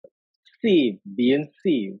saved, being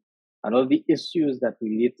saved, and all the issues that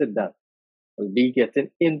relate to that. We'll be getting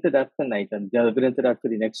into that tonight and delving into that for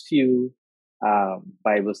the next few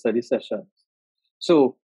Bible study sessions.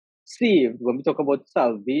 So, saved, when we talk about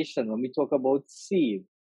salvation, when we talk about saved,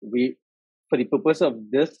 we, for the purpose of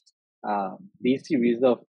this series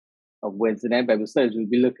of Wednesday night Bible studies, we'll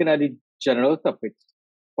be looking at the general topics.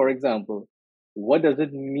 For example, what does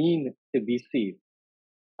it mean to be saved?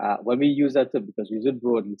 When we use that term, because we use it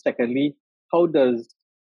broadly. Secondly, how is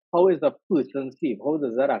a person saved? How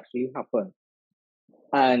does that actually happen?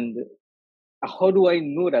 And how do I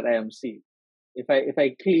know that I am saved? If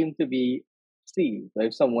I claim to be saved, or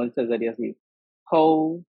if someone says that they're saved,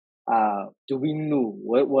 how do we know?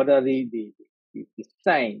 What are the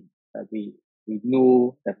signs that we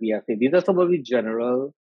know that we are saved? These are some of the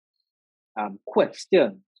general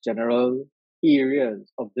questions, general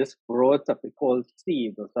areas of this broad topic called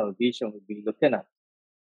saved or salvation we'll be looking at.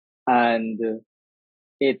 And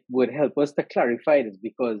it would help us to clarify this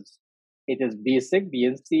because it is basic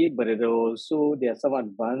being saved, but it also, there are some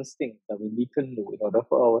advanced things that we need to know in order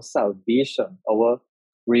for our salvation, our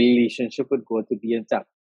relationship with God to be intact.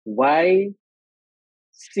 Why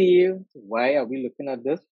saved? Why are we looking at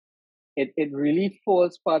this? It really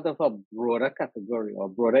falls part of a broader category or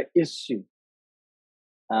broader issue.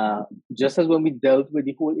 Just as when we dealt with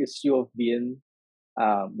the whole issue of being,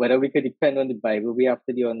 whether we could depend on the Bible we have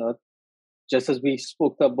today or not, just as we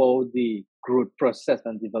spoke about the growth process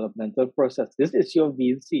and developmental process, this issue of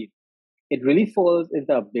being saved, it really falls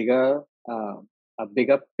into a bigger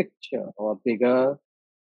picture or a bigger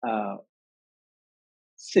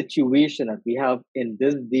situation that we have in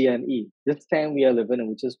this day and age, this time we are living in,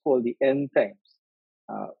 which is called the end times,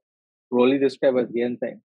 broadly described as the end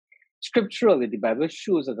time. Scripturally, the Bible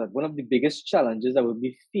shows us that one of the biggest challenges that will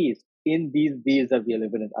be faced in these days that we are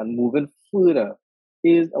living in and moving further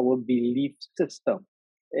is our belief system.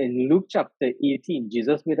 In Luke chapter 18,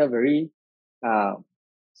 Jesus made a very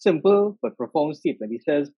simple but profound statement. He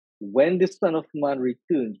says, when the Son of Man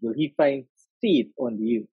returns, will he find faith on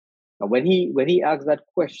the earth? And when he asked that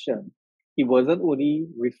question, he wasn't only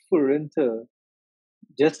referring to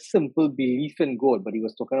just simple belief in God, but he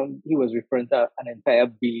was referring to an entire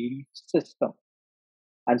belief system.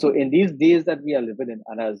 And so in these days that we are living in,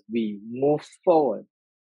 and as we move forward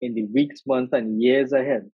in the weeks, months, and years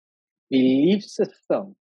ahead, belief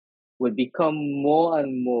system will become more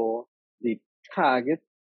and more the target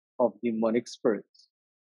of demonic spirits.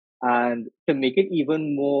 And to make it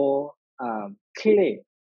even more clear,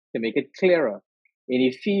 to make it clearer, in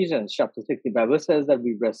Ephesians chapter 6, the Bible says that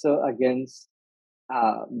we wrestle against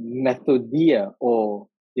methodia, or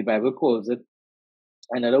the Bible calls it,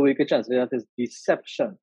 another way you could translate that is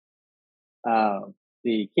deception.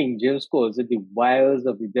 The King James calls it the wiles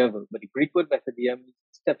of the devil, but the Greek word methodia means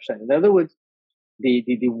deception. In other words, the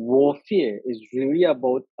warfare is really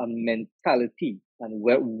about a mentality and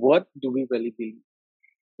what do we really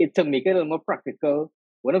believe. To make it a little more practical,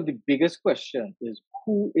 one of the biggest questions is,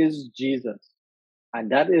 who is Jesus?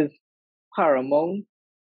 And that is paramount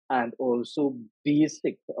and also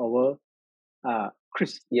basic to our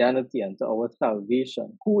Christianity and to our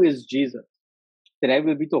salvation. Who is Jesus? Tonight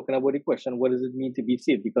we'll be talking about the question, what does it mean to be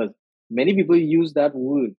saved? Because many people use that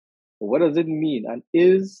word. What does it mean? And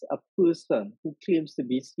is a person who claims to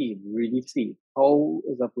be saved really saved? How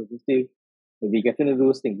is a person saved? We'll be getting into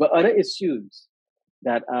those things. But other issues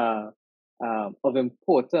that are of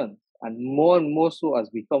importance, and more so as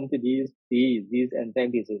we come to these days, these end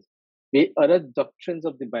time days, the other doctrines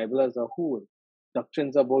of the Bible as a whole,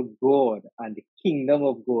 doctrines about God and the kingdom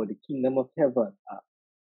of God, the kingdom of heaven,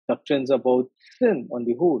 doctrines about sin on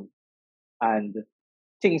the whole, and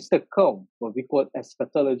things to come, what we call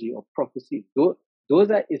eschatology or prophecy. Those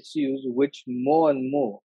are issues which more and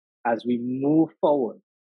more, as we move forward,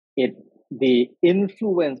 they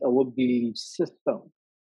influence our belief system.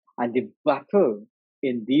 And the battle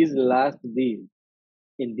in these last days,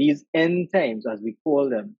 in these end times, as we call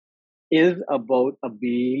them, is about a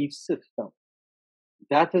belief system.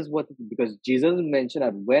 That is what, because Jesus mentioned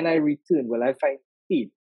that when I return, will I find faith?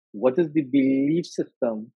 What is the belief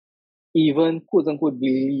system even quote unquote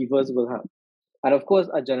believers will have? And of course,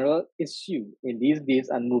 a general issue in these days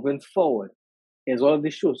and moving forward is all of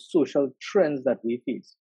the social trends that we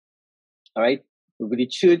face. All right. The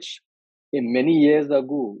church in many years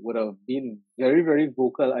ago would have been very, very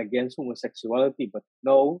vocal against homosexuality, but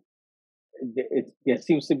now there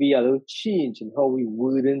seems to be a little change in how we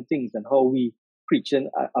wording things and how we preaching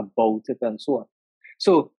about it and so on.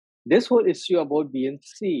 So this whole issue about being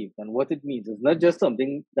saved and what it means is not just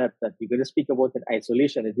something that we're going to speak about in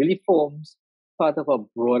isolation. It really forms part of a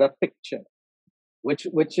broader picture.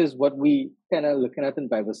 which is what we kind of looking at in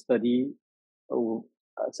Bible study uh,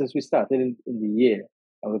 since we started in the year,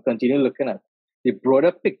 and we'll continue looking at. The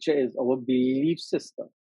broader picture is our belief system.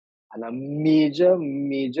 And a major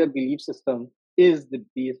belief system is the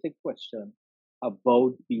basic question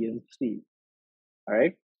about being saved. All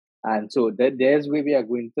right. And so there's where we are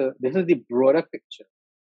going to, this is the broader picture.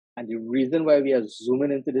 And the reason why we are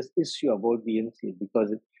zooming into this issue about being saved,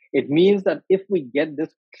 because it means that if we get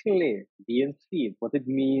this clear, being saved, what it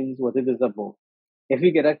means, what it is about, if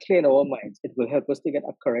we get that clear in our minds, it will help us to get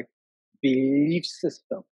a correct belief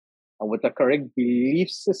system. And with a correct belief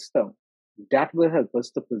system, that will help us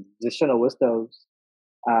to position ourselves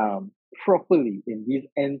properly in these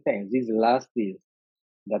end times, these last days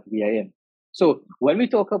that we are in. So when we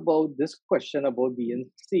talk about this question about being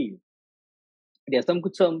saved, there's some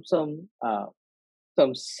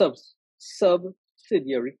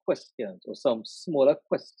subsidiary questions or some smaller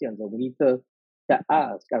questions that we need to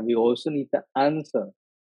ask, and we also need to answer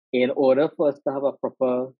in order for us to have a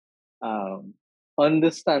proper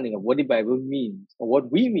understanding of what the Bible means or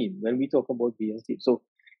what we mean when we talk about being saved. So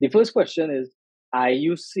the first question is, are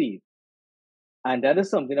you saved? And that is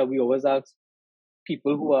something that we always ask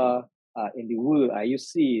people who are in the world, are you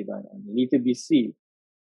saved? And you need to be saved.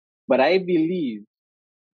 But I believe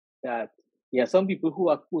that there are some people who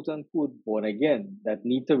are quote unquote born again that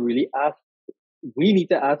need to really ask, we need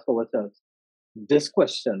to ask ourselves this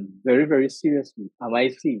question very, very seriously. Am I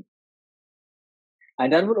saved?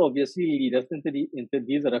 And that would obviously lead us into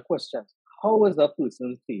these other questions. How is a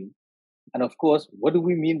person saved? And of course, what do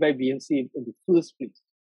we mean by being saved in the first place?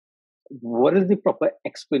 What is the proper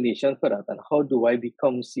explanation for that? And how do I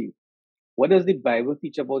become saved? What does the Bible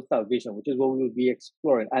teach about salvation? Which is what we will be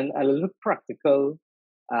exploring. And a little practical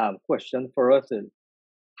question for us is,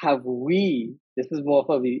 have we, this is more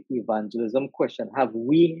of the evangelism question, have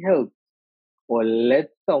we helped or led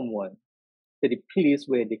someone to the place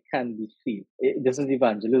where they can be saved? This is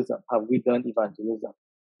evangelism. Have we done evangelism?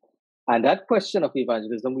 And that question of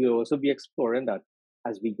evangelism, we'll also be exploring that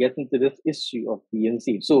as we get into this issue of being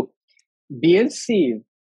saved. So being saved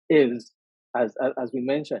is, as we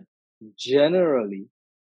mentioned, generally,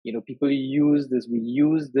 people use this, we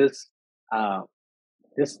use this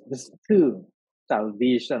this term,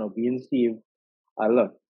 salvation or being saved, a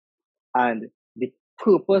lot. And the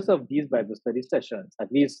purpose of these Bible study sessions,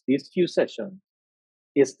 at least these few sessions,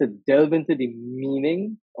 is to delve into the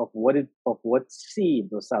meaning of what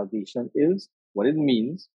saved or salvation is, what it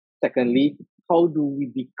means. Secondly, how do we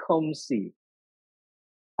become saved?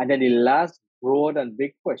 And then the last broad and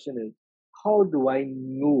big question is, how do I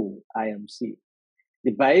know I am saved?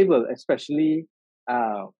 The Bible, especially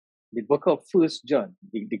the book of First John,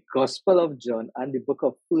 the Gospel of John and the book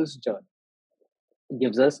of First John,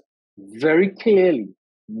 gives us very clearly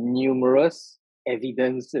numerous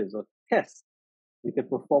evidences or tests we can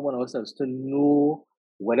perform on ourselves to know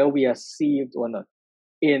whether we are saved or not.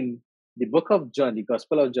 In the book of John, the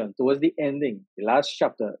Gospel of John, towards the ending, the last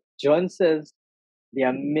chapter, John says there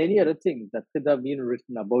are many other things that could have been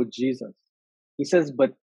written about Jesus. He says,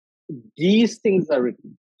 but these things are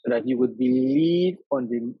written so that you would believe on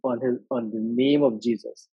the name of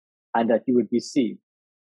Jesus and that you would be saved.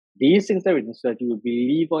 These things are written so that you would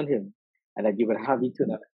believe on him and that you would have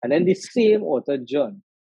eternal life. And then the same author, John,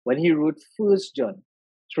 when he wrote First John,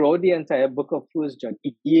 throughout the entire book of First John,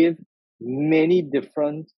 he gave many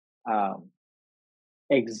different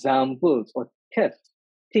examples or tests,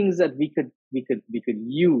 things that we could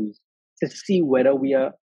use to see whether we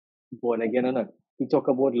are born again or not. We talk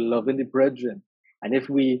about loving the brethren, and if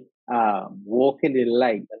we walk in the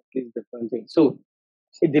light, that is different things. So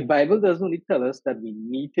the Bible doesn't only tell us that we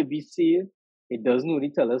need to be saved. It doesn't only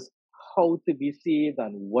tell us how to be saved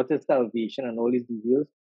and what is salvation and all these details,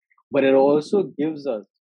 but it also gives us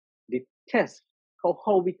the test of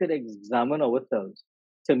how we could examine ourselves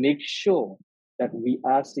to make sure that we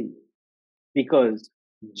are saved. Because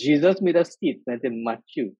Jesus made a statement in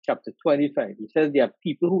Matthew chapter 25. He says, there are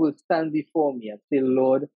people who will stand before me and say,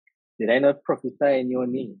 Lord, did I not prophesy in your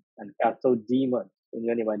name and cast out demons in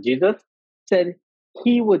your name? And Jesus said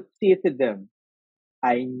he would say to them,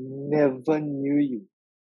 I never knew you.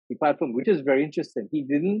 Apart from, which is very interesting.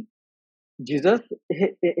 Jesus,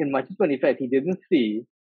 in Matthew 25, he didn't say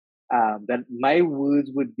that my words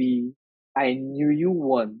would be, I knew you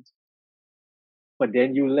once, but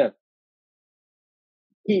then you left.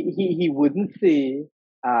 He wouldn't say,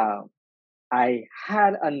 I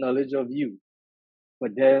had a knowledge of you,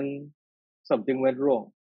 but then something went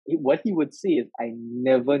wrong. What he would say is, I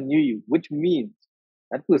never knew you, which means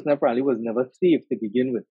that person apparently was never saved to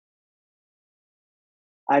begin with.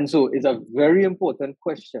 And so it's a very important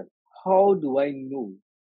question. how do I know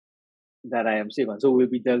that I am saved? And so we'll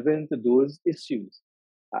be delving into those issues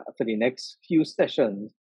for the next few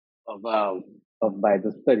sessions of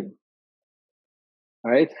Bible study.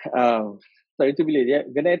 All right. Sorry to be late. Yeah.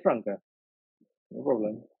 Good night, Franca. No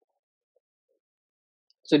problem.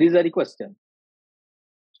 So these are the questions.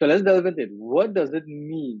 So let's delve into it. What does it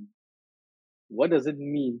mean? What does it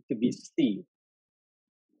mean to be saved?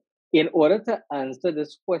 In order to answer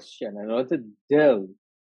this question, in order to delve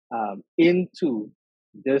into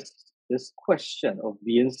this question of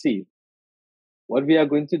being saved, what we are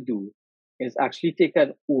going to do is actually take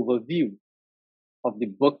an overview of the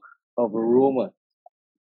book of Romans.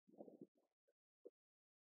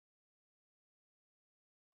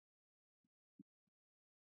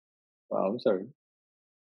 I'm sorry.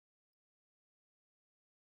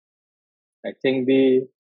 I think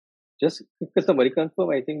just because somebody confirm,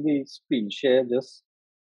 I think the screen share just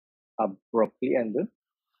abruptly ended.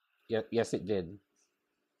 Yes, it did.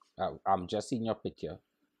 I'm just seeing your picture.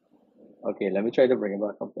 Okay, let me try to bring it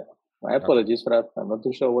back up there. My Okay. apologies for that. I'm not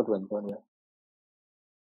too sure what went on here.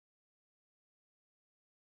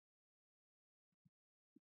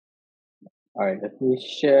 All right, let me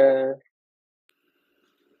share.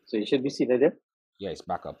 So you should be seated there. Yeah, it's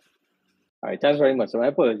back up. All right, thanks very much. So my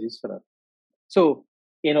apologies for that. So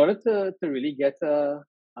in order to really get an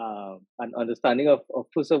understanding of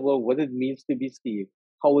first of all what it means to be saved,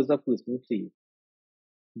 how is a person saved?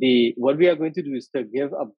 What we are going to do is to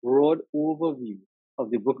give a broad overview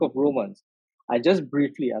of the book of Romans, and just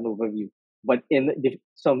briefly an overview. But in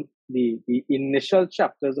the initial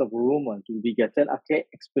chapters of Romans, we'll be getting a clear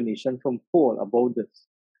explanation from Paul about this.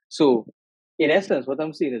 So, in essence, what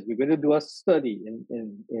I'm saying is we're going to do a study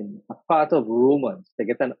in a part of Romans to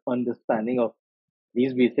get an understanding of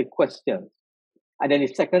these basic questions. And then the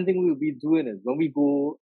second thing we'll be doing is when we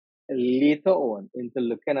go later on into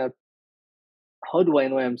looking at how do I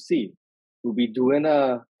know I'm saved, we'll be doing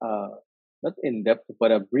not in depth,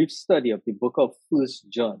 but a brief study of the book of First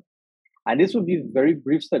John. And this will be very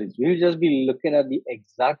brief studies. We'll just be looking at the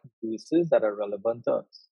exact verses that are relevant to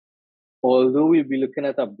us. Although we'll be looking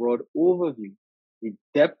at a broad overview, the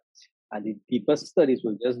depth and the deeper studies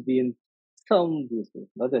will just be in some verses,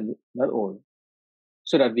 not all,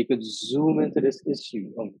 so that we could zoom into this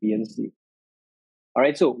issue of being saved. All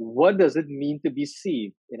right, so what does it mean to be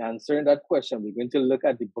saved? In answering that question, we're going to look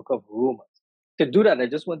at the book of Romans. To do that, I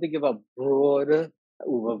just want to give a broader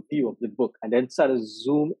overview of the book and then start to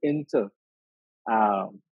zoom into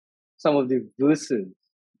some of the verses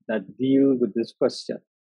that deal with this question.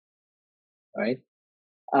 All right.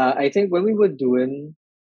 I think when we were doing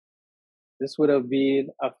this, would have been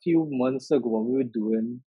a few months ago when we were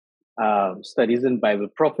doing studies in Bible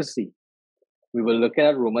prophecy. We were looking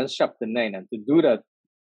at Romans chapter 9, and to do that,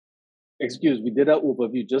 we did an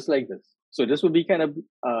overview just like this. So this would be kind of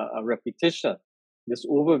a repetition. This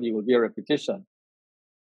overview will be a repetition.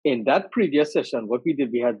 In that previous session, what we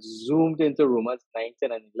did, we had zoomed into Romans 9,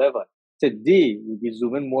 10, and 11. Today, we'll be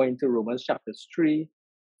zooming more into Romans chapters 3,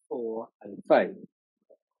 4, and 5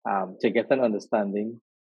 to get an understanding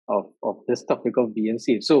of this topic of being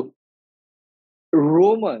saved. So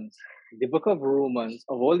Romans, the book of Romans,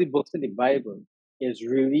 of all the books in the Bible, is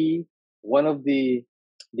really one of the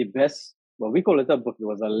best, well, we call it a book. It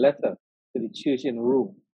was a letter to the church in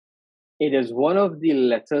Rome. It is one of the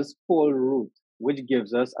letters Paul wrote, which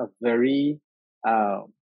gives us a very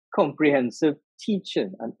comprehensive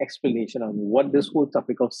teaching and explanation on what this whole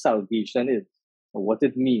topic of salvation is, and what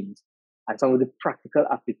it means, and some of the practical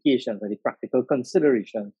applications and the practical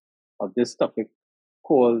considerations of this topic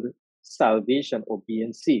called salvation or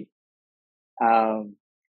being saved.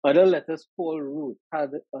 Other letters Paul wrote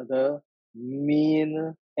had other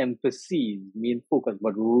main emphases, main focus,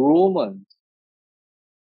 but Romans,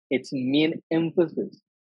 its main emphasis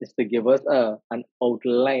is to give us an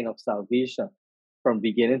outline of salvation from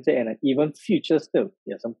beginning to end, and even future still.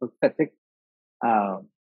 There's some prophetic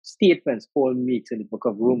statements Paul makes in the book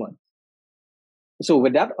of Romans. So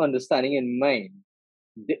with that understanding in mind,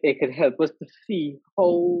 it could help us to see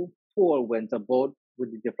how Paul went about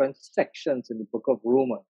with the different sections in the book of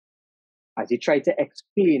Romans as he tried to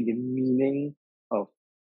explain the meaning of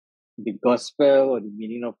the gospel or the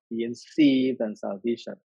meaning of being saved and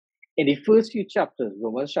salvation. In the first few chapters,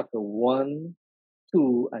 Romans chapter 1,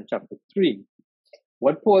 2, and chapter 3,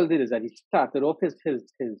 what Paul did is that he started off his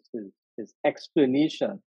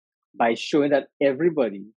explanation by showing that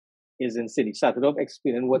everybody is in sin. He started off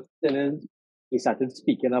explaining what sin is. He started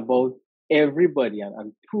speaking about everybody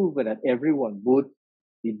and proving that everyone, both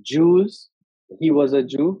the Jews, he was a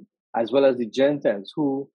Jew, as well as the Gentiles,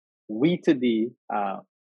 who we today,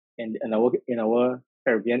 in our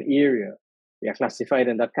Caribbean area, they are classified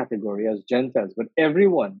in that category as Gentiles. But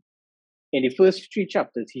everyone, in the first 3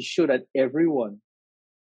 chapters, he showed that everyone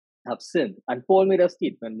have sinned. And Paul made a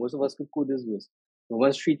statement, most of us could quote this verse,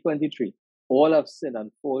 Romans 3:23. All have sinned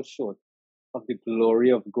and fall short of the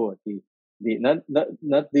glory of God. Not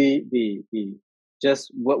the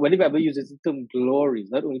just when the Bible uses the term glory,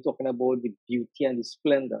 it's not only talking about the beauty and the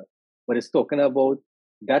splendor, but it's talking about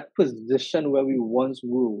that position where we once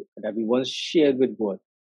were, that we once shared with God.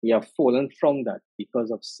 We have fallen from that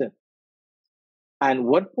because of sin. And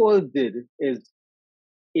what Paul did is,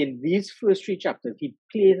 in these first 3 chapters, he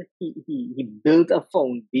built a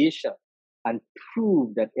foundation and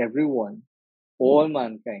proved that everyone, all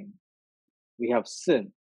mankind, we have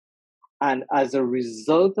sinned. And as a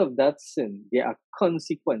result of that sin, there are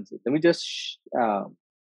consequences. Let me just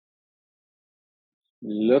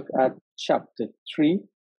look at chapter 3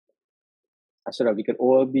 so that we can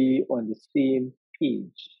all be on the same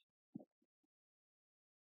page.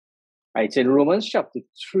 All right, so in Romans chapter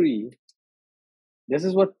 3, this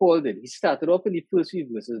is what Paul did. He started off in the first few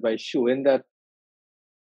verses by showing that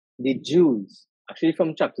the Jews, actually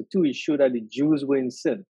from chapter 2, he showed that the Jews were in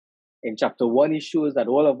sin. In chapter 1, he shows that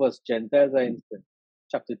all of us Gentiles are in sin.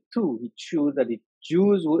 Chapter 2, he shows that the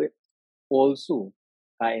Jews were also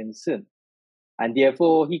are in sin. And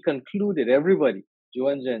therefore, he concluded everybody, Jew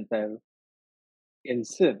and Gentile, in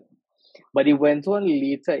sin. But he went on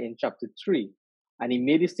later in chapter 3, and he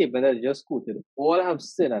made a statement that I just quoted. All have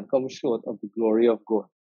sinned and come short of the glory of God.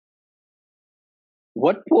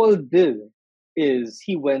 What Paul did is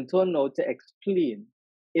he went on now to explain,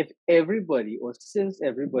 if everybody, or since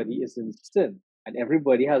everybody is in sin and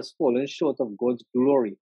everybody has fallen short of God's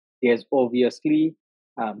glory, there's obviously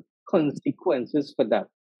consequences for that.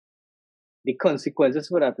 The consequences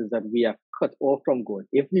for that is that we are cut off from God.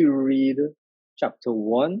 If we read chapter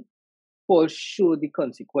 1, Paul showed the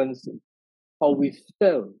consequences, how we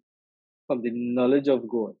fell from the knowledge of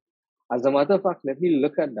God. As a matter of fact, let me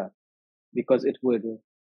look at that, because it would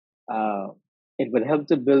help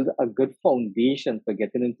to build a good foundation for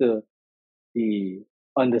getting into the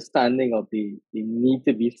understanding of the need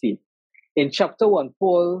to be saved. In chapter 1,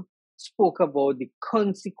 Paul spoke about the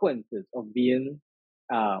consequences of being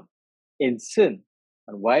in sin.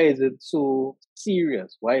 And why is it so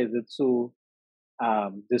serious? Why is it so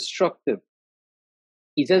destructive?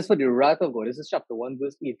 He says, for the wrath of God, this is chapter 1,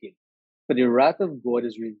 verse 18. For the wrath of God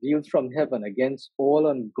is revealed from heaven against all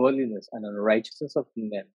ungodliness and unrighteousness of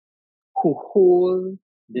men who hold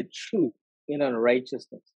the truth in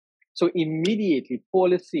unrighteousness. So immediately,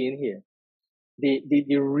 Paul is saying here,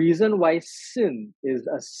 the reason why sin is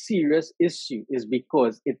a serious issue is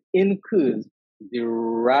because it incurs the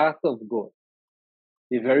wrath of God,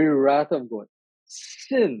 the very wrath of God.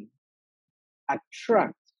 Sin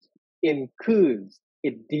attracts, incurs,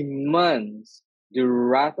 it demands the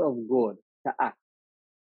wrath of God to act.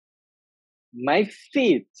 My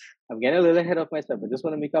faith, I'm getting a little ahead of myself, I just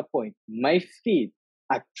want to make a point. My faith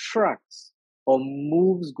attracts or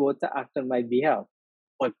moves God to act on my behalf,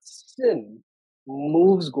 but sin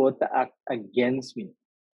moves God to act against me.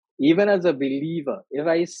 Even as a believer, if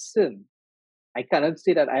I sin, I cannot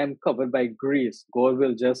say that I am covered by grace. God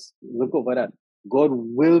will just look over that. God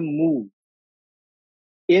will move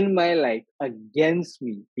in my life against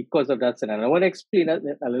me because of that sin. And I want to explain that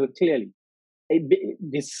a little clearly.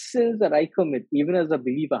 The sins that I commit, even as a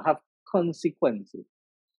believer, have consequences.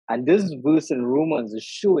 And this verse in Romans is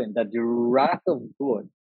showing that the wrath of God,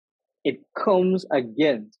 it comes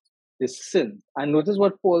against the sin. And notice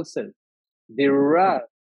what Paul says. The wrath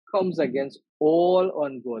comes against all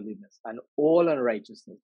ungodliness and all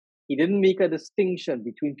unrighteousness. He didn't make a distinction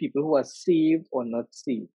between people who are saved or not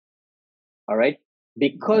saved. All right?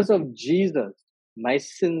 Because of Jesus, my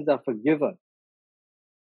sins are forgiven.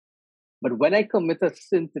 But when I commit a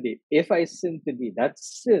sin today, if I sin today, that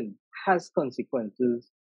sin has consequences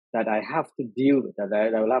that I have to deal with, that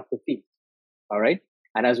I will have to face. All right?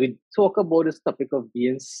 And as we talk about this topic of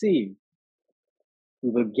being saved,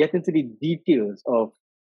 we will get into the details of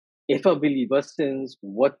if a believer sins,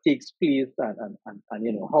 what takes place, and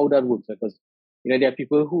you know how that works. Because there are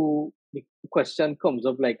people who the question comes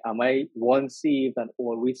up like, am I once saved and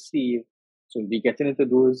always saved? So we'll be getting into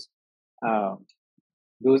those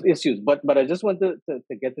issues. But I just want to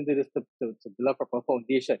get into this to build a proper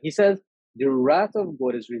foundation. He says, the wrath of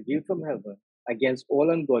God is revealed from heaven against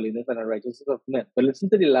all ungodliness and unrighteousness of men. But listen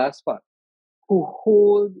to the last part. Who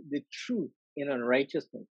hold the truth in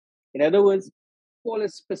unrighteousness. In other words, Paul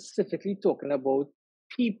is specifically talking about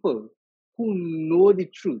people who know the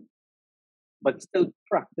truth, but still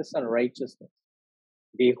practice unrighteousness.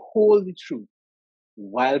 They hold the truth.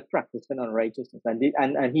 while practicing unrighteousness.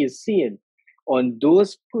 And he is saying, on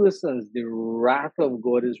those persons, the wrath of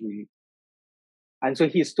God is released. And so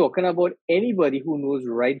he's talking about anybody who knows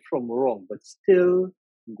right from wrong, but still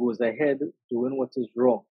goes ahead doing what is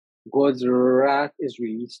wrong. God's wrath is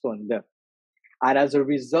released on them. And as a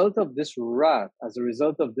result of this wrath, as a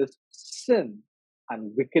result of this sin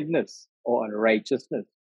and wickedness or unrighteousness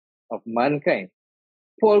of mankind,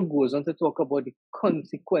 Paul goes on to talk about the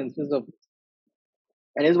consequences of it.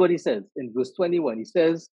 And here's what he says in verse 21. He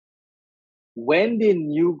says, when they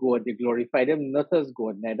knew God, they glorified him not as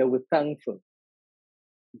God, neither were thankful.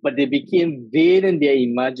 But they became vain in their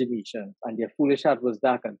imaginations, and their foolish heart was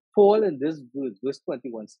darkened. Paul, in this verse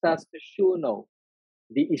 21, starts to show now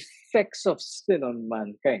the effects of sin on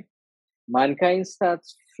mankind. Mankind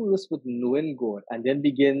starts first with knowing God, and then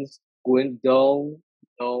begins going down,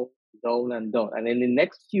 down, down, and down. And in the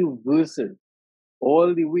next few verses,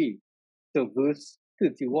 all the way to verse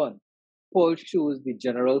 31, Paul shows the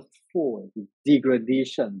general fall, the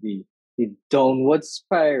degradation, the downward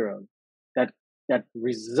spiral that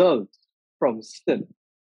results from sin.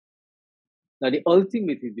 Now,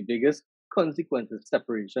 ultimately, the biggest consequence is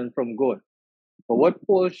separation from God. But what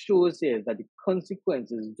Paul shows here is that the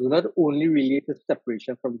consequences do not only relate to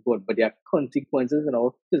separation from God, but there are consequences in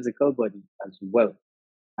our physical body as well,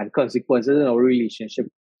 and consequences in our relationship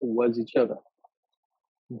towards each other.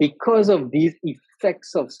 Because of these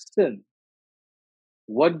effects of sin,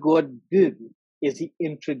 what God did is he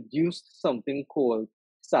introduced something called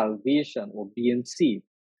salvation or being saved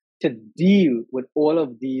to deal with all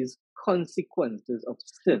of these consequences of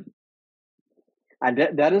sin. And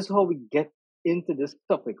that is how we get into this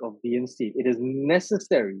topic of being saved. It is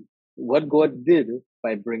necessary. What God did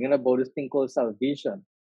by bringing about this thing called salvation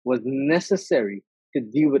was necessary to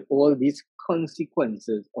deal with all these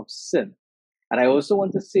consequences of sin. And I also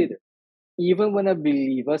want to say that even when a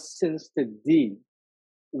believer sins today,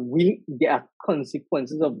 there are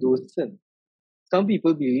consequences of those sins. Some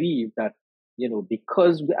people believe that,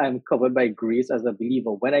 because I'm covered by grace as a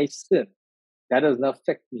believer, when I sin, that does not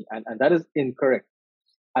affect me. And that is incorrect.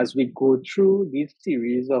 As we go through this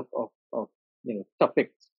series of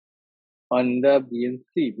topics under being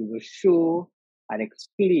saved, we will show and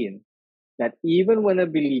explain that even when a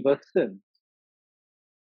believer sins,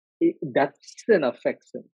 that sin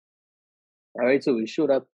affects him. All right, so we'll show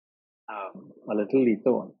that a little later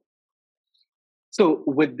on. So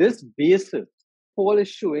with this basis, Paul is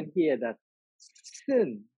showing here that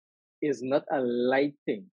sin is not a light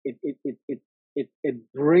thing. It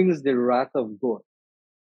brings the wrath of God.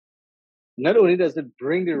 Not only does it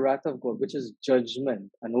bring the wrath of God, which is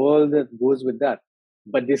judgment and all that goes with that,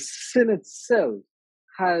 but the sin itself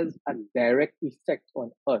has a direct effect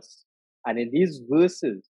on us. And in these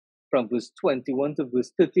verses, from verse 21 to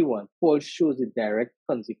verse 31, Paul shows the direct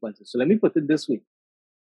consequences. So let me put it this way.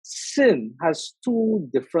 Sin has two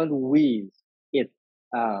different ways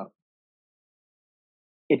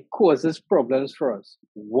it causes problems for us.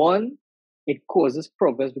 One, it causes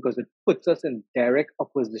problems because it puts us in direct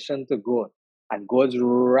opposition to God, and God's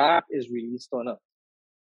wrath is released on us.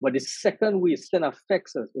 But the second way sin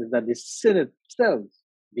affects us is that the sin itself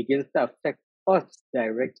begins to affect us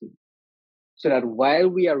directly. So that while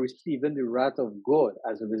we are receiving the wrath of God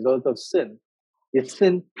as a result of sin, the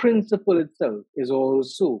sin principle itself is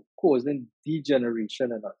also causing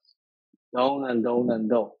degeneration in us. Down and down and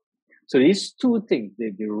down. So these two things,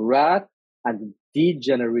 the wrath and the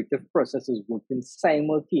degenerative process is working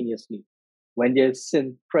simultaneously when there is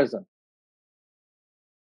sin present.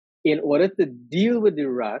 In order to deal with the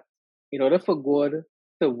wrath, in order for God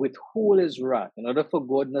to withhold his wrath, in order for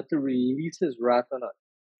God not to release his wrath on us,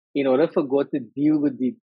 in order for God to deal with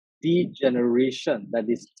the degeneration that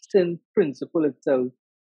the sin principle itself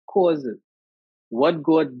causes, what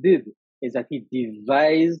God did is that he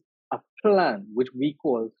devised a plan which we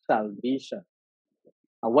call salvation.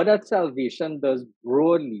 And what that salvation does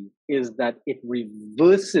broadly is that it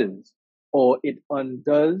reverses or it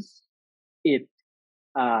undoes, it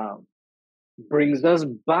brings us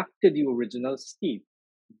back to the original state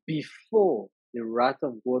before the wrath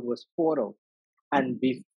of God was poured out and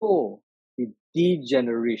before the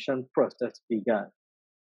degeneration process began.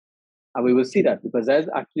 And we will see that because that's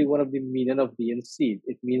actually one of the meaning of being saved.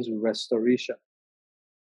 It means restoration.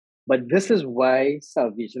 But this is why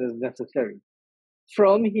salvation is necessary.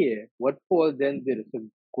 From here, what Paul then did is to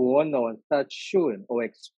go on now and start showing or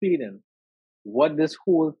explaining what this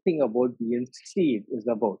whole thing about being saved is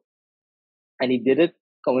about. And he did it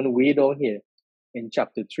coming way down here in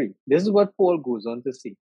chapter 3. This is what Paul goes on to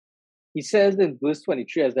say. He says in verse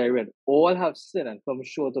 23, as I read, all have sinned and come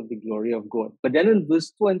short of the glory of God. But then in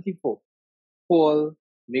verse 24, Paul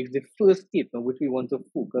makes the first statement which we want to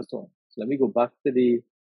focus on. So let me go back to the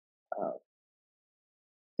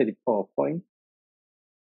PowerPoint.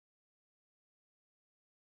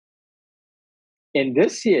 In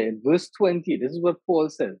this here, verse 20, this is what Paul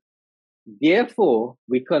says. Therefore,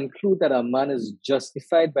 we conclude that a man is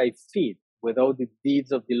justified by faith without the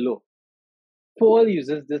deeds of the law. Paul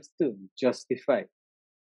uses this term, justified,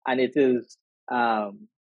 and it is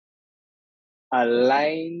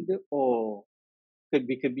aligned, or could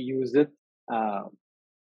be used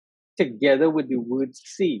together with the word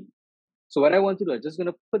saved. So what I want to do, I'm just going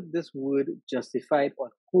to put this word justified on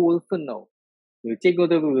hold for now. We'll take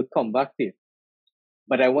note of it, we'll come back to it.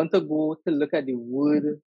 But I want to go to look at the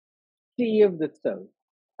word saved itself.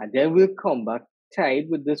 And then we'll come back tied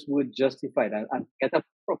with this word justified and get a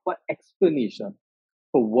proper explanation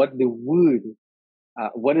for what the word,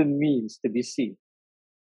 what it means to be saved.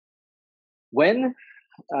 When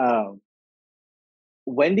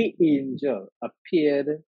the angel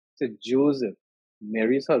appeared to Joseph,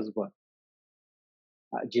 Mary's husband,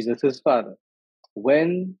 Jesus' father,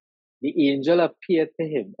 when the angel appeared to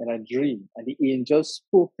him in a dream and the angel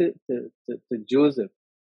spoke to Joseph,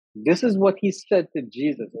 this is what he said to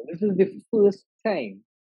Jesus. And this is the first time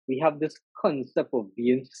we have this concept of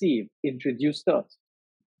being saved introduced to us.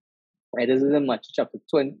 Right? This is in Matthew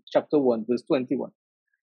chapter 1, verse 21.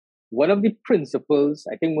 One of the principles,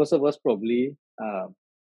 I think most of us probably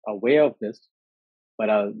aware of this, but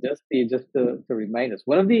I'll just say, just to remind us,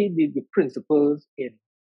 one of the principles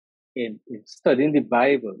in studying the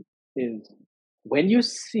Bible is when you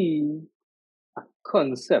see a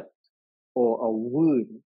concept or a word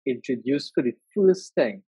introduced for the first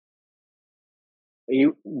time,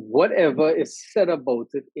 whatever is said about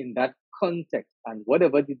it in that context and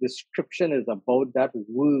whatever the description is about that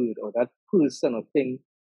word or that person or thing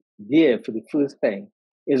there for the first time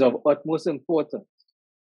is of utmost importance.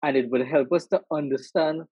 And it will help us to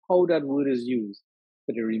understand how that word is used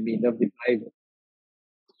for the remainder of the Bible.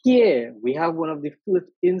 Here, we have one of the first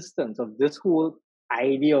instances of this whole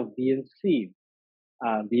idea of being saved,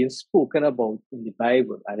 being spoken about in the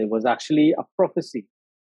Bible. And it was actually a prophecy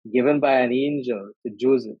given by an angel to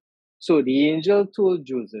Joseph. So the angel told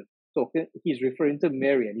Joseph, he's referring to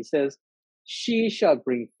Mary, and he says, "She shall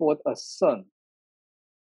bring forth a son,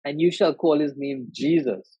 and you shall call his name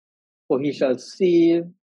Jesus, for he shall save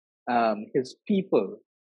his people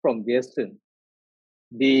from their sin."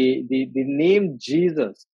 The name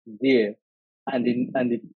Jesus there and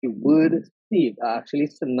the word saved are actually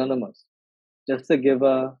synonymous. Just to give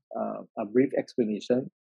a brief explanation,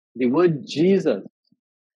 the word Jesus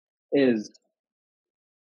is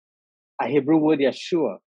a Hebrew word,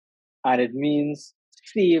 Yeshua, and it means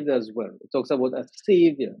saved as well. It talks about a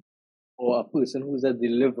savior or a person who's a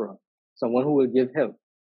deliverer, someone who will give help.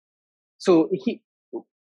 So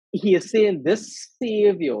he is saying this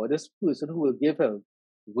savior, or this person who will give help,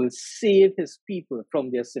 will save his people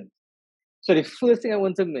from their sins. So the first thing I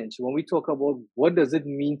want to mention when we talk about what does it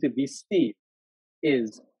mean to be saved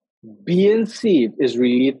is being saved is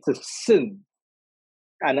related to sin.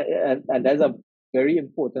 And that's a very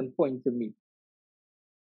important point to me.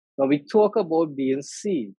 When we talk about being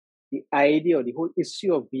saved, the idea or the whole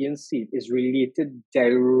issue of being saved is related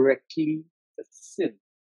directly to sin.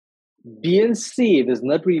 Being saved is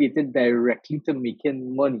not related directly to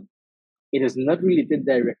making money. It is not related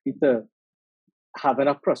directly to having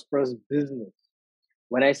a prosperous business.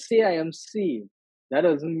 When I say I am saved, that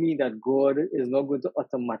doesn't mean that God is not going to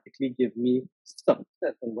automatically give me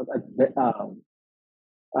success and what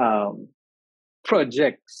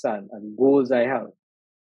projects and goals I have.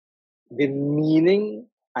 The meaning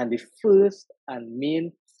and the first and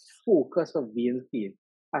main focus of being saved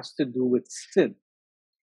has to do with sin.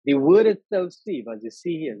 The word itself, save, as you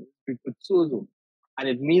see here, sozo, and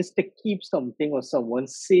it means to keep something or someone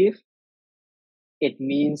safe. It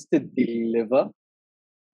means to deliver.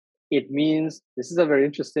 It means, this is a very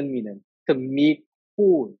interesting meaning, to make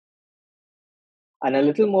whole. And a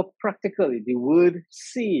little more practically, the word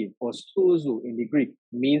save or sozo in the Greek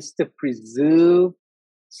means to preserve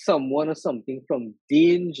someone or something from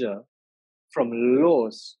danger, from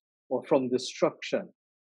loss, or from destruction.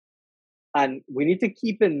 And we need to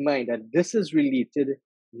keep in mind that this is related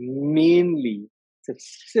mainly to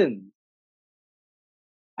sin.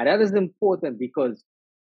 And that is important because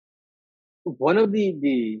one of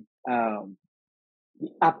the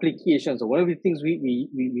applications, or one of the things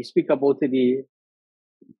we speak about today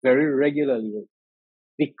very regularly is,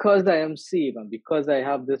 because I am saved and because I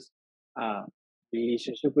have this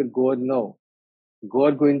relationship with God now,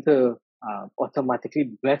 God going to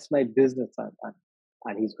automatically bless my business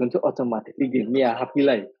and he's going to automatically give me a happy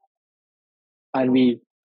life. And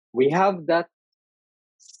we have that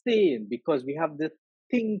saying because we have this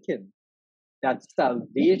thinking that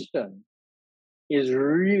salvation is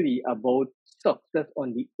really about success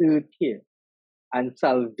on the earth here. And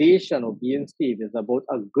salvation or being saved is about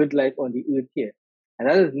a good life on the earth here. And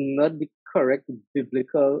that is not the correct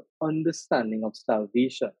biblical understanding of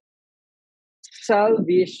salvation.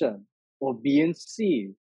 Salvation or being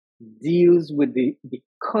saved deals with the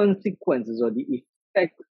consequences or the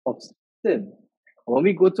effect of sin. When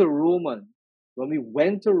we go to Romans, when we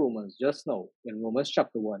went to Romans just now, in Romans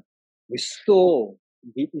chapter 1, we saw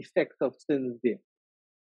the effects of sins there.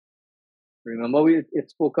 Remember, it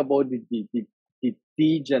spoke about the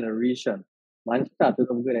degeneration. Man started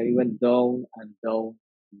up good and he went down and down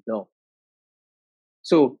and down.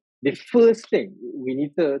 So the first thing we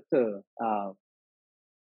need to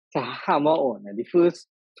hammer on, and the first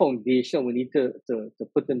foundation we need to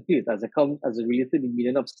put in place as it relates to the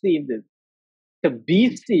meaning of saved is to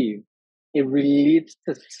be saved. It relates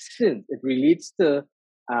to sin. It relates to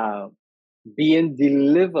being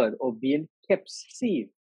delivered or being kept safe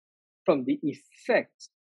from the effects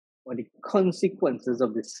or the consequences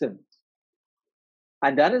of the sin.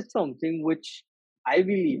 And that is something which I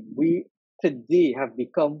believe we today have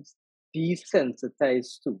become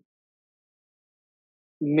desensitized to.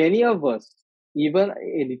 Many of us, even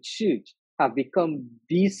in the church, have become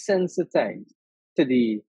desensitized to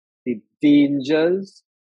the dangers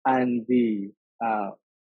and the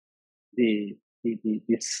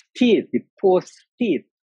state, the poor state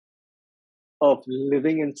of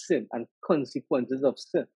living in sin and consequences of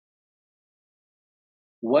sin.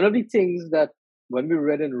 One of the things that when we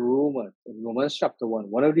read in Romans chapter 1,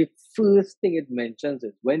 one of the first thing it mentions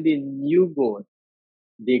is when they knew God,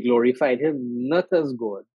 they glorified him not as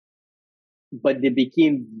God, but they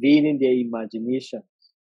became vain in their imaginations.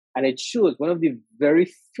 And it shows one of the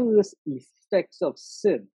very first effects of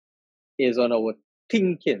sin is on our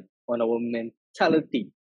thinking, on our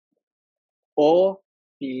mentality, or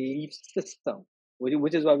belief system,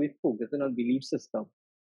 which is why we focus on belief system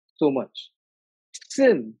so much.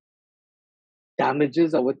 Sin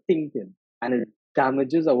damages our thinking and it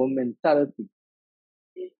damages our mentality.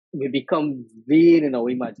 We become vain in our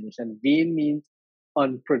imagination. Vain means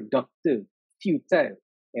unproductive, futile.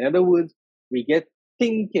 In other words, we get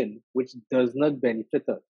thinking which does not benefit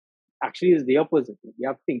us. Actually, it's the opposite. We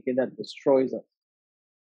have thinking that destroys us.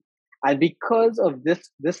 And because of this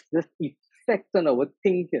effect on our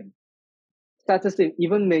thinking, start to say,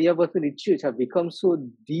 even many of us in the church have become so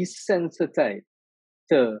desensitized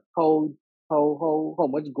to how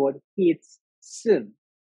much God hates sin.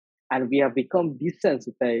 And we have become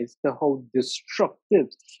desensitized to how destructive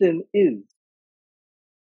sin is,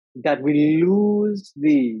 that we lose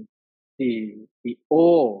the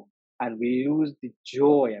awe and we lose the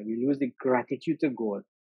joy and we lose the gratitude to God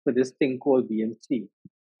for this thing called being saved.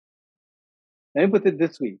 Let me put it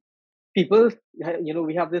this way. People,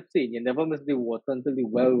 we have this saying, you never miss the water until the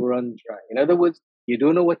well runs dry. In other words, you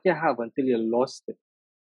don't know what you have until you lost it.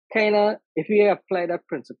 If we apply that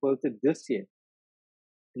principle to this year,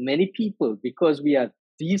 many people, because we are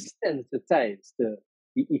desensitized to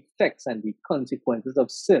the effects and the consequences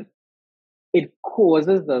of sin, it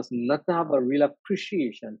causes us not to have a real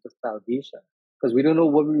appreciation for salvation because we don't know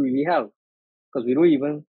what we really have, because we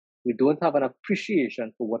don't have an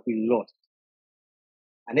appreciation for what we lost.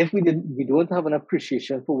 And if we don't have an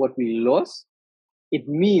appreciation for what we lost, it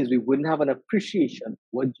means we wouldn't have an appreciation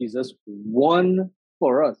for what Jesus won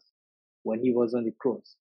for us when he was on the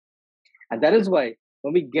cross. And that is why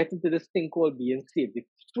when we get into this thing called being saved, the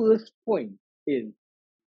first point is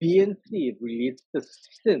being saved relates to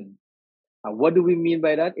sin. And what do we mean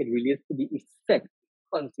by that? It relates to the effects,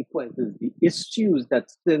 consequences, the issues that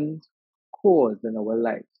sin caused in our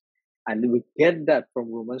lives. And we get that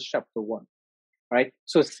from Romans chapter 1. Right?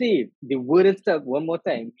 So save, the word itself, one more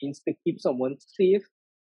time, means to keep someone safe.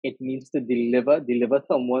 It means to deliver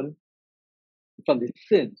someone from the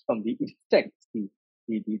sins, from the effects, the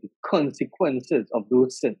consequences of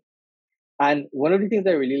those sins. And one of the things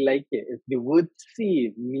I really like here is the word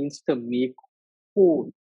save means to make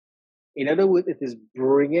whole. In other words, it is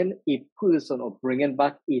bringing a person or bringing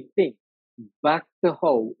back a thing back to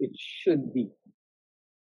how it should be.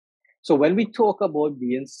 So when we talk about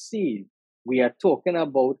being saved, we are talking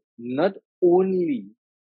about not only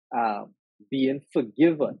being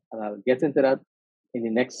forgiven, and I'll get into that in the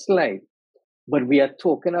next slide, but we are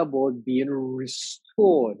talking about being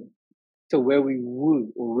restored to where we were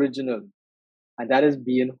originally, and that is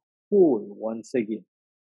being whole once again.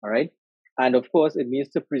 All right, and of course, it means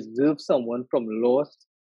to preserve someone from loss,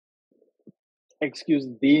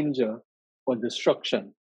 danger, or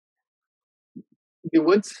destruction. The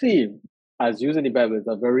word save, as used in the Bible, is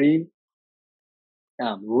a very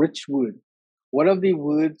rich word. One of the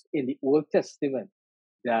words in the Old Testament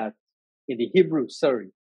that, in the Hebrew,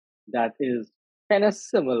 sorry, that is kind of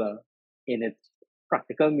similar in its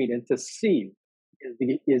practical meaning to save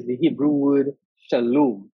is the Hebrew word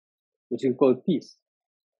shalom, which we call peace.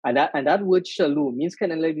 And that word shalom means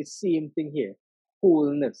kind of like the same thing here,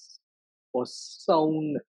 wholeness or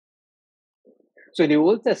soundness. So in the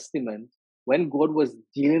Old Testament, when God was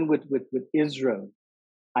dealing with Israel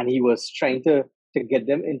and he was trying to get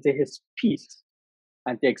them into his peace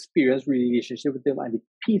and to experience relationship with him and the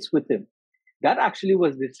peace with him, that actually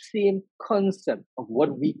was the same concept of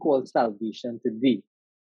what we call salvation today.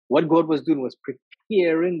 What God was doing was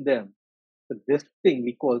preparing them for this thing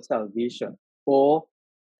we call salvation or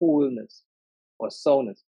wholeness or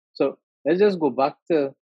soundness. So let's just go back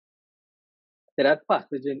to that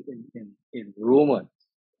passage in Romans,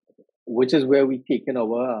 which is where we taken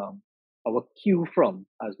our cue from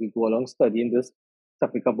as we go along studying this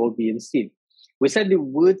topic about being saved. We said the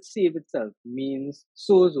word save itself means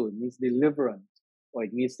sozo, it means deliverance, or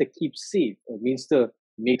it means to keep safe, or it means to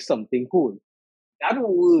make something whole. That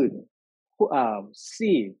word,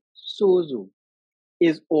 save, sozo,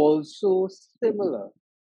 is also similar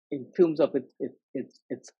in terms of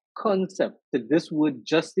its concept to this word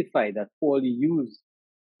justify that Paul used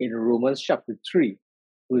in Romans chapter 3,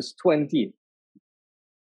 verse 20.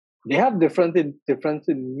 They have different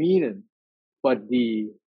in meaning, but the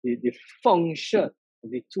function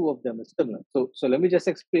of the two of them is similar. So let me just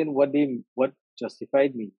explain what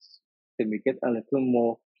justified means to make it a little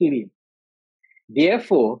more clear.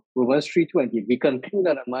 Therefore, Romans 3:20, we conclude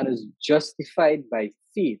that a man is justified by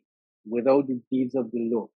faith without the deeds of the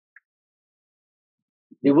law.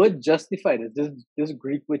 The word justified is this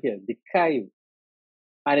Greek word here, dikaio,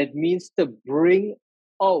 and it means to bring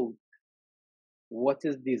out what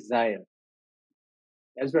is desired.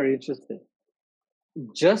 That's very interesting.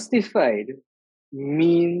 Justified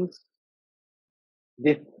means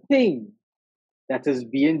the thing that is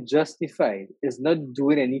being justified is not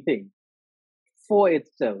doing anything for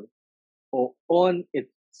itself or on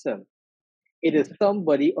itself. It is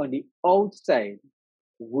somebody on the outside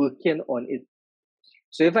working on it.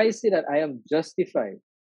 So if I say that I am justified,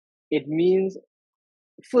 it means,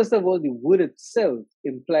 first of all, the word itself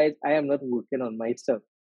implies I am not working on myself.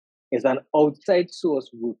 It's an outside source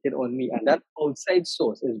working on me. And that outside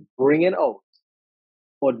source is bringing out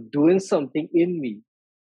or doing something in me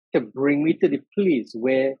to bring me to the place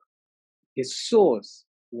where the source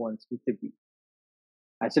wants me to be.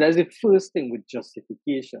 And so that's the first thing with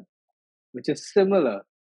justification, which is similar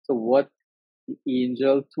to what the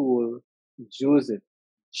angel told Joseph.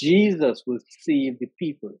 Jesus will save the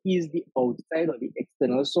people. He's the outside or the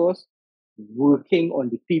external source working on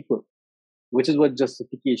the people, which is what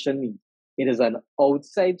justification means. It is an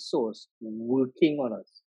outside source working on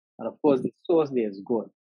us. And of course, the source there is God.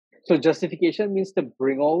 So justification means to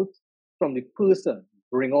bring out from the person,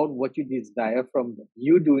 bring out what you desire from them.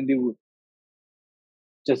 You doing the work.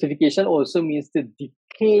 Justification also means to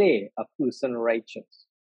declare a person righteous.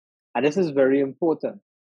 And this is very important.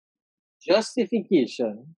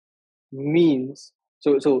 Justification means,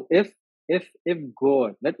 so if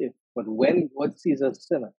God, not if, but when God sees a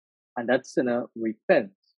sinner and that sinner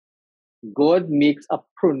repents, God makes a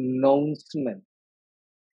pronouncement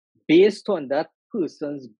based on that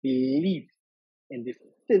person's belief in the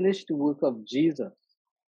finished work of Jesus.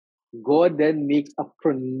 God then makes a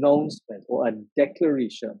pronouncement or a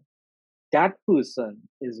declaration. That person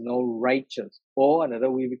is now righteous. Or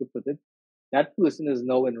another way we could put it, that person is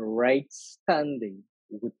now in right standing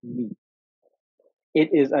with me. It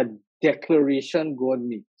is a declaration God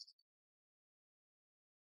makes.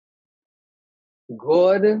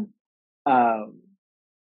 God,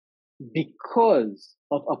 because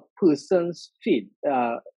of a person's faith,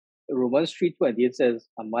 Romans 3:20, it says,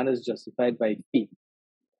 a man is justified by faith.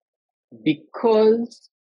 Because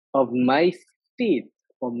of my faith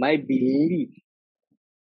or my belief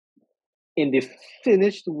in the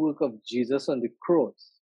finished work of Jesus on the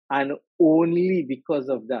cross, and only because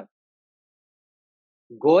of that,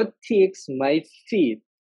 God takes my faith,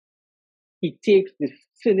 he takes the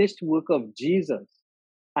finished work of Jesus,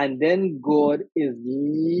 and then God is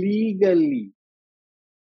legally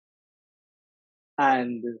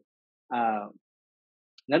and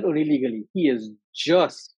not only legally, he is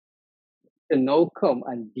just to now come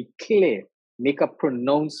and declare, make a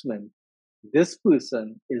pronouncement, this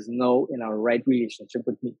person is now in a right relationship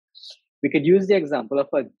with me. We could use the example of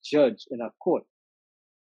a judge in a court.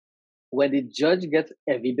 When the judge gets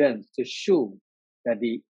evidence to show that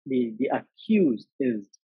the accused is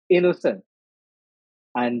innocent,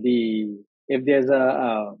 And if there's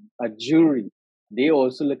a jury, they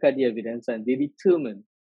also look at the evidence and they determine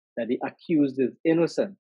that the accused is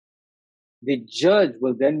innocent. The judge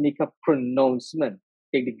will then make a pronouncement,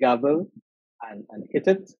 take the gavel and hit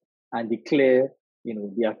it and declare,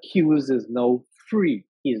 the accused is now free.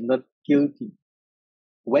 He is not guilty.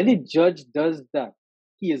 When the judge does that,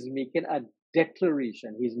 he is making a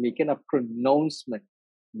declaration. He's making a pronouncement,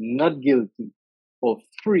 not guilty or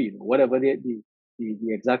free, whatever the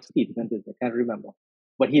exact statement is. I can't remember.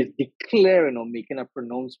 But he is declaring or making a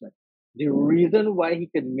pronouncement. The reason why he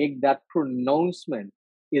can make that pronouncement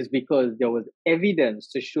is because there was evidence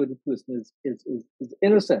to show the person is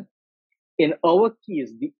innocent. In our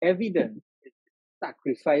case, the evidence is the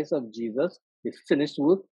sacrifice of Jesus, the finished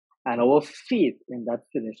work, and our faith in that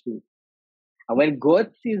finished work. And when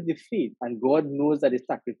God sees the faith and God knows that the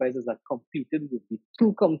sacrifices are completed, the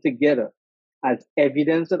two come together as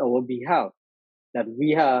evidence on our behalf that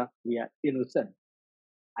we are innocent.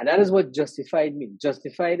 And that is what justified means.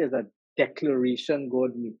 Justified is a declaration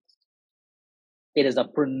God makes. It is a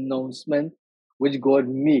pronouncement which God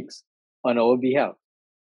makes on our behalf.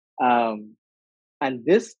 And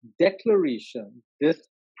this declaration, this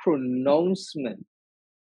pronouncement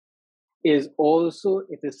is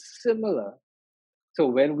similar to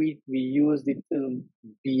when we use the term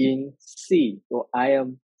being saved or I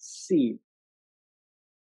am saved.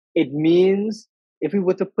 It means if we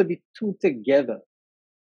were to put the two together,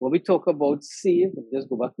 when we talk about saved, just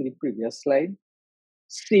go back to the previous slide.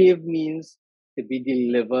 Saved means to be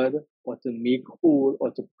delivered or to make whole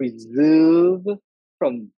or to preserve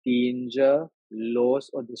from danger, loss,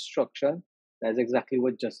 or destruction. That's exactly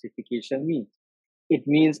what justification means. It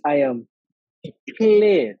means I am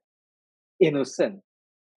declared innocent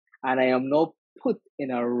and I am now put in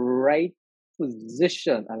a right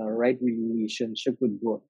position and a right relationship with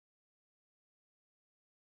God.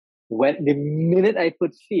 When the minute I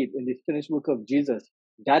put faith in the finished work of Jesus,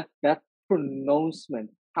 that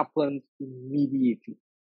pronouncement happens immediately.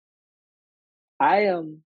 I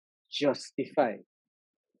am justified,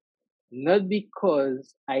 not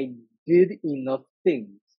because I did enough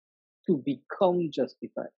things to become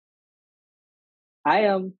justified. I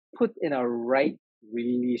am put in a right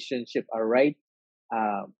relationship, a right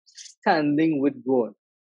standing with God,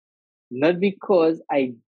 not because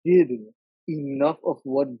I did enough of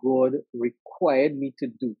what God required me to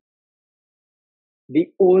do. The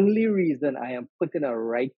only reason I am put in a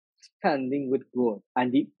right standing with God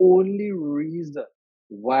and the only reason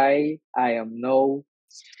why I am now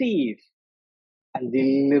saved and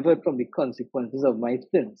delivered from the consequences of my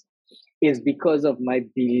sins is because of my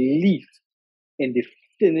belief in the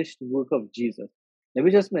finished work of Jesus. Let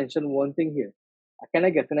me just mention one thing here. I kind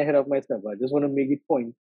of getting ahead of myself. I just want to make a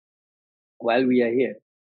point while we are here.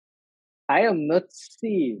 I am not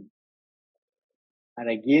saved. And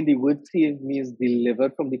again, the word saved means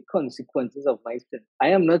delivered from the consequences of my sin. I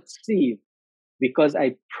am not saved because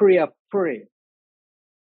I pray a prayer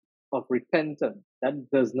of repentance. That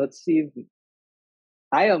does not save me.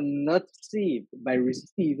 I am not saved by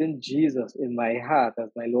receiving Jesus in my heart as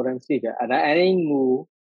my Lord and Savior. And I know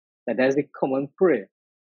that that's a common prayer.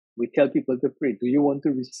 We tell people to pray, do you want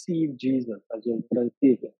to receive Jesus as your Lord and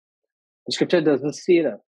Savior? The scripture doesn't say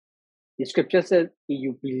that. The scripture says,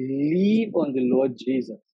 you believe on the Lord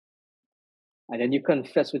Jesus, and then you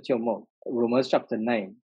confess with your mouth. Romans chapter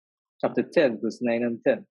 10, verse 9 and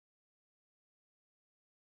 10.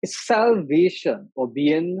 Salvation or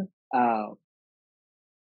being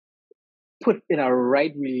put in a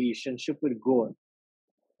right relationship with God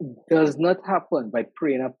does not happen by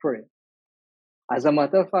praying a prayer. As a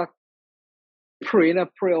matter of fact, praying a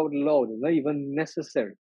prayer out loud is not even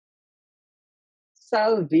necessary.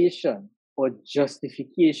 Salvation or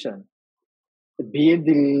justification, being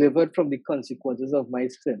delivered from the consequences of my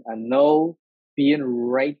sin and now being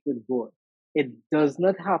right with God, it does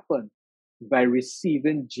not happen by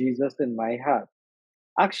receiving Jesus in my heart.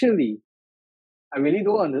 Actually, I really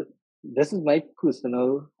don't understand. This is my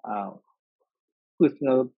personal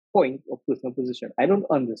point or personal position. I don't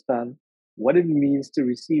understand what it means to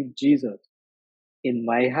receive Jesus in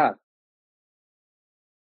my heart.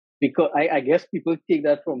 Because I guess people take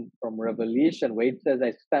that from Revelation where it says,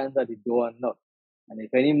 I stand at the door and knock. And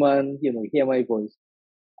if any man, hear my voice,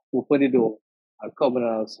 open the door, I'll come and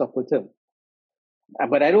I'll sup with him.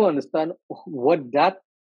 But I don't understand what that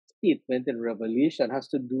statement in Revelation has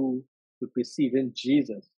to do with receiving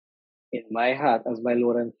Jesus in my heart as my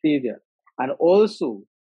Lord and Savior. And also,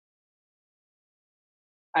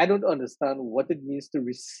 I don't understand what it means to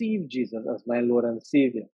receive Jesus as my Lord and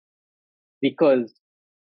Savior. Because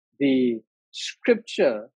the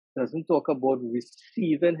scripture doesn't talk about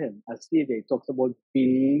receiving him as Savior. It talks about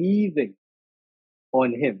believing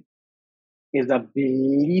on him. It's a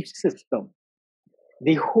belief system.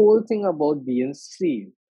 The whole thing about being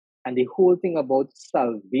saved and the whole thing about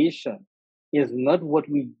salvation is not what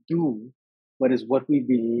we do, but is what we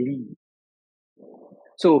believe.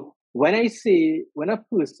 So when a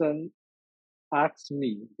person asks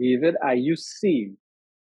me, David, are you saved?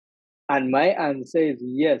 And my answer is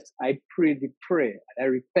yes, I prayed the prayer and I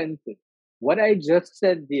repented. What I just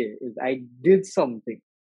said there is I did something.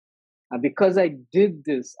 And because I did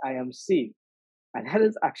this, I am saved. And that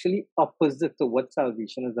is actually opposite to what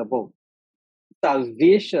salvation is about.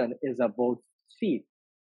 Salvation is about faith,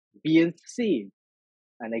 being saved.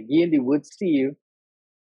 And again, the word saved,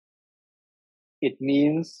 it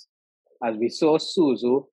means, as we saw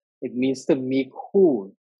sozo, it means to make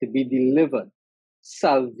whole, to be delivered.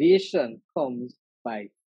 Salvation comes by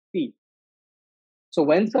faith. So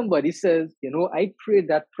when somebody says, I prayed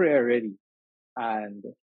that prayer already and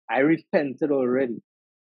I repented already,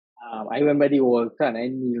 I remember the altar and I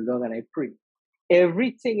kneeled down and I prayed.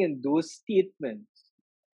 Everything in those statements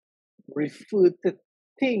refer to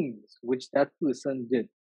things which that person did.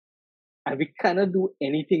 And we cannot do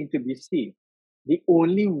anything to be saved. The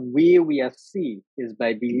only way we are saved is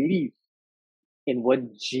by belief in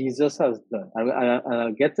what Jesus has done. And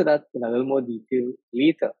I'll get to that in a little more detail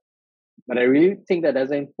later. But I really think that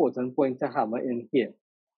that's an important point to hammer in here.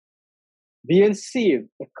 Being saved,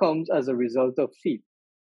 it comes as a result of faith.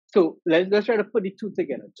 So let's try to put the two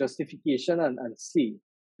together, justification and saved.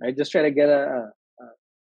 Right? Just try to get a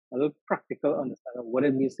little practical understanding of what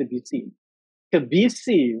it means to be saved. To be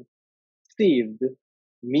saved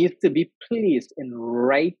means to be placed in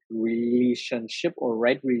right relationship or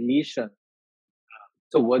right relation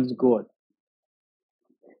towards God.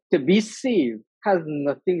 To be saved has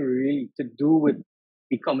nothing really to do with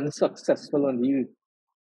becoming successful on the earth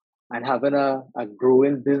and having a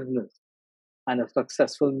growing business and a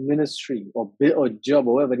successful ministry or job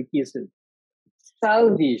or whatever the case is.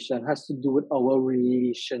 Salvation has to do with our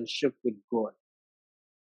relationship with God.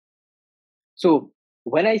 So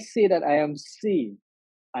when I say that I am saved,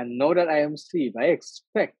 and now that I am saved, I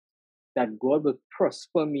expect that God will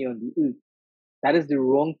prosper me on the earth. That is the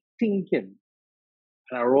wrong thinking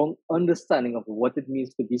and a wrong understanding of what it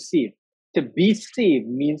means to be saved. To be saved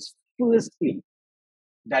means, firstly,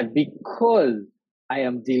 that because I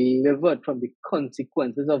am delivered from the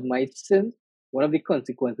consequences of my sin, one of the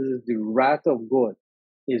consequences is the wrath of God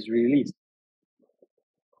is released.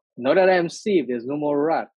 Now that I am saved, there's no more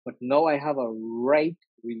wrath, but now I have a right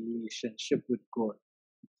relationship with God.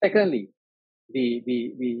 Secondly, the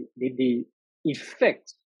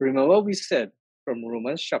effects. Remember we said from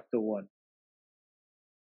Romans chapter 1,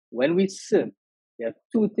 when we sin, there are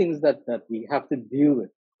two things that we have to deal with.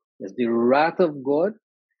 There's the wrath of God,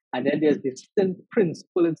 and then there's the sin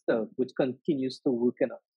principle itself, which continues to work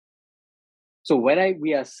in us. So when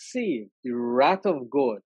we are saved, the wrath of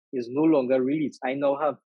God is no longer released. I now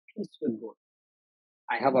have peace with God.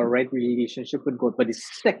 I have a right relationship with God. But the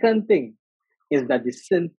second thing is that the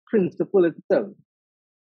sin principle itself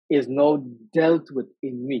is now dealt with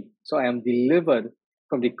in me. So I am delivered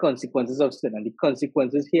from the consequences of sin. And the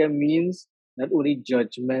consequences here means not only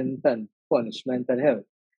judgment and punishment and hell,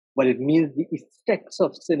 but it means the effects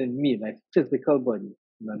of sin in me, my physical body,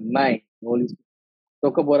 my mind, all this.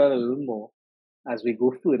 Talk about that a little more as we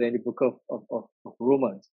go further in the book of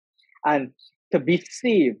Romans. And to be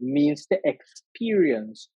saved means to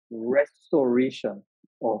experience restoration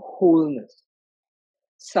or wholeness.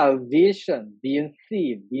 Salvation, being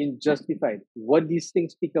saved, being justified, what these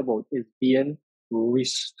things speak about is being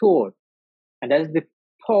restored. And that's the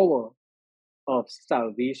power of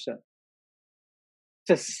salvation.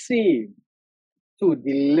 To save, to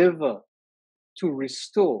deliver, to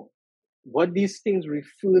restore. What these things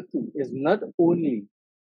refer to is not only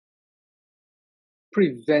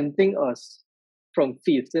preventing us from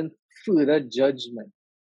facing further judgment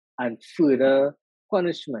and further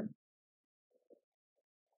punishment,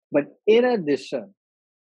 but in addition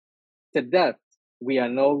to that, we are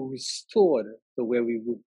now restored to where we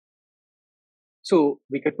were. So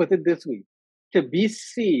we could put it this way. To be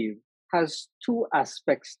saved has two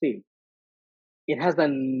aspects to it. It has a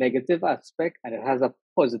negative aspect and it has a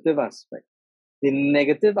positive aspect. The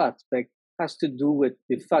negative aspect has to do with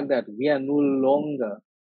the fact that we are no longer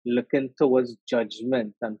looking towards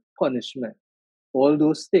judgment and punishment. All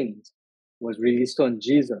those things was released on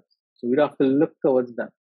Jesus. So we don't have to look towards that.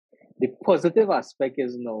 The positive aspect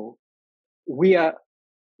is now we are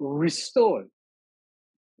restored.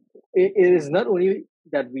 It is not only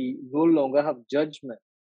that we no longer have judgment,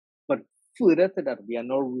 but further to that, we are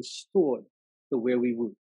now restored to where we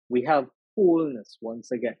were. We have wholeness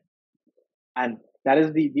once again. And that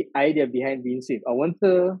is the idea behind being saved. I want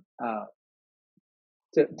to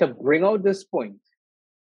bring out this point.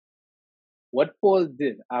 What Paul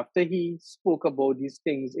did after he spoke about these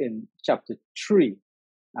things in chapter 3,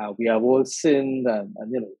 we have all sinned and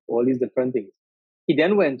all these different things. He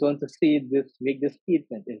then went on to make this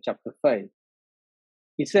statement in chapter 5.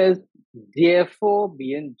 He says, therefore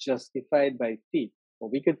being justified by faith, or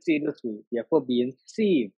we could say this way, therefore being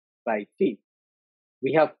saved by faith,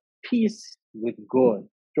 we have peace with God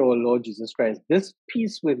through our Lord Jesus Christ. This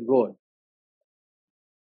peace with God,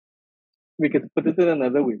 we could put it in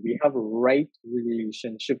another way. We have a right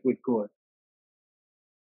relationship with God.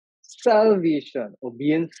 Salvation or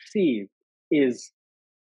being saved is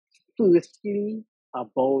firstly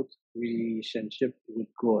about relationship with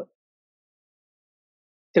God.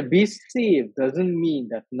 To be saved doesn't mean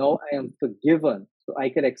that now I am forgiven, so I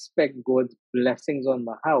can expect God's blessings on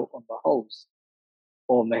my house,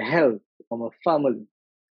 or my health, or my family.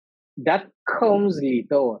 That comes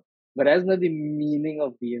later on, but that's not the meaning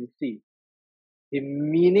of being saved. The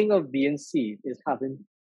meaning of being saved is having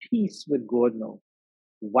peace with God now.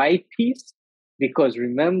 Why peace? Because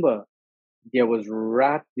remember, there was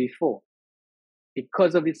wrath before.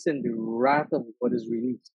 Because of his sin, the wrath of God is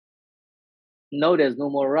released. Now there's no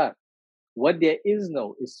more wrath. What there is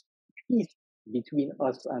now is peace between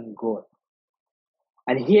us and God.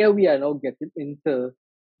 And here we are now getting into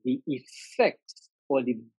the effects or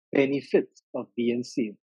the benefits of being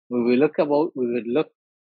saved. We will look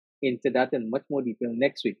into that in much more detail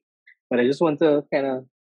next week. But I just want to kind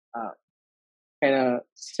of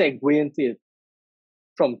segue into it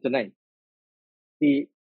from tonight.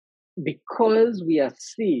 Because we are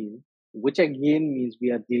saved, which again means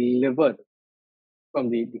we are delivered from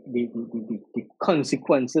the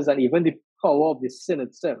consequences and even the power of the sin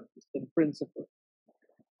itself, the sin principle.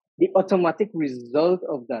 The automatic result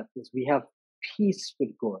of that is we have peace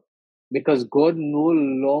with God, because God no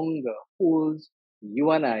longer holds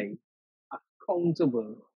you and I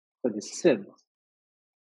accountable for the sins.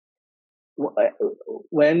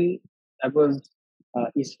 When that was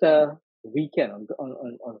Easter weekend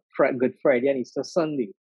on Good Friday and Easter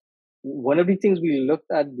Sunday, one of the things we looked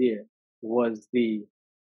at there was the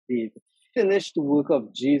finished work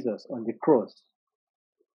of Jesus on the cross.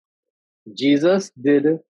 Jesus did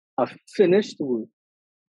a finished work.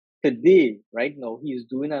 Today, right now, he is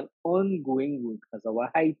doing an ongoing work as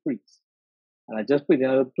our high priest. And I just put in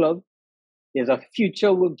another plug. There's a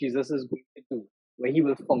future work Jesus is going to do, where he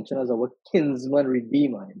will function as our kinsman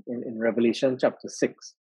redeemer in Revelation chapter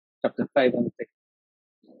 5 and 6.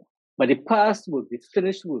 But the past work, the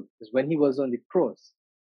finished work, is when he was on the cross.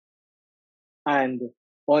 And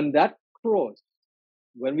on that cross,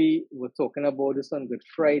 when we were talking about this on Good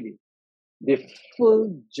Friday, the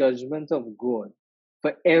full judgment of God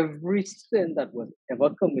for every sin that was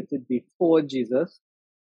ever committed before Jesus,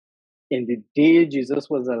 in the day Jesus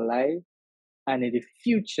was alive, and in the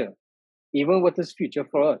future, even what is future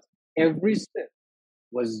for us, every sin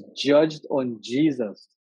was judged on Jesus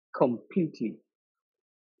completely.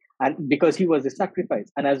 And because he was the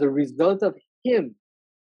sacrifice. And as a result of him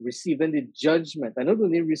receiving the judgment, and not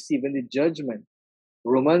only receiving the judgment,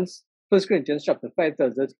 1 Corinthians chapter 5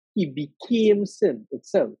 tells us he became sin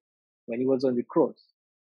itself when he was on the cross.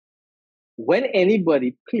 When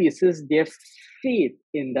anybody places their faith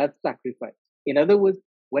in that sacrifice, in other words,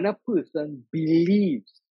 when a person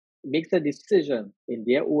believes, makes a decision in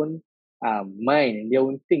their own mind, in their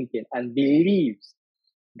own thinking, and believes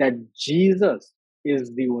that Jesus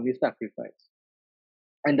is the only sacrifice,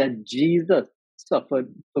 and that Jesus suffered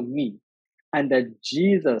for me, and that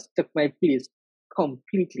Jesus took my place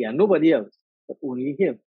completely, and nobody else, but only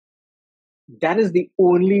him. That is the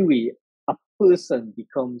only way a person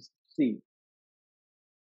becomes saved.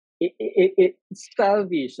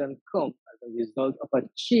 Salvation comes as a result of a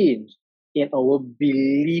change in our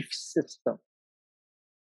belief system.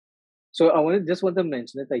 So I just want to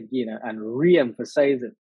mention it again and re-emphasize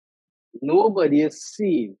it. Nobody is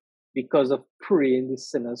saved because of praying the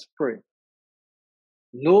sinner's prayer.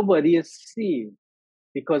 Nobody is saved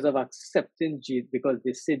because of accepting Jesus, because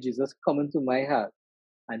they say, Jesus, come into my heart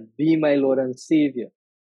and be my Lord and Savior.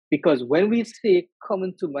 Because when we say, come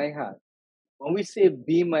into my heart, when we say,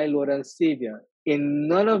 be my Lord and Savior, in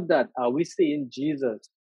none of that are we saying, Jesus,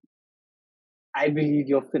 I believe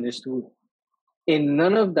your finished work. In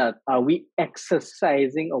none of that are we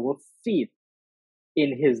exercising our faith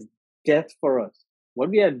in his death for us. What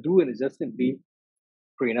we are doing is just simply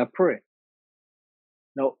praying a prayer.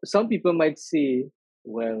 Now, some people might say,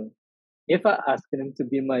 well, If I ask him to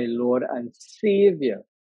be my Lord and Savior,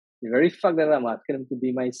 the very fact that I'm asking him to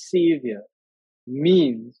be my Savior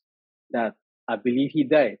means that I believe he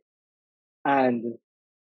died. And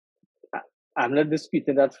I'm not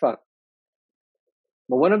disputing that fact.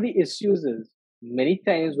 But one of the issues is many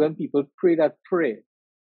times when people pray that prayer,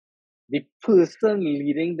 the person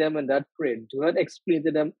leading them in that prayer do not explain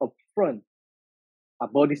to them up front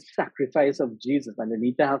about the sacrifice of Jesus, and they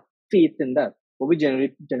need to have faith in that. What we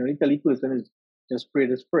generally tell the person is just pray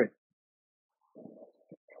this prayer.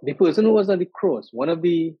 The person who was on the cross, one of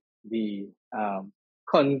the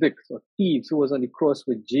convicts or thieves who was on the cross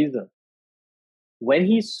with Jesus, when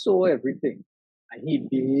he saw everything and he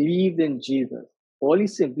believed in Jesus, all he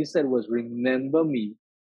simply said was, "Remember me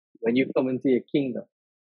when you come into your kingdom."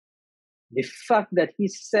 The fact that he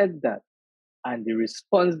said that and the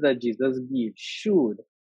response that Jesus gave showed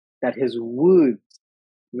that his words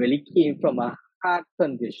really came from a heart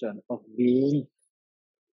condition of belief.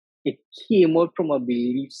 It came out from a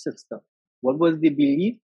belief system. What was the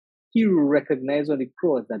belief? He recognized on the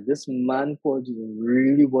cross that this man called Jesus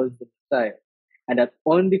really was the Messiah, and that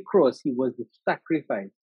on the cross he was the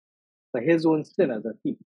sacrifice for his own sin as a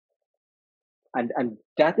thief. And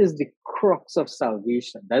that is the crux of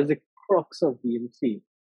salvation. That is the crux of being saved.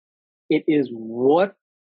 It is what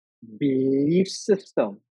belief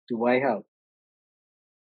system do I have?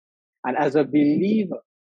 And as a believer,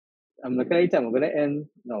 I'm not going to I'm going to end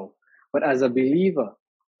now. But as a believer,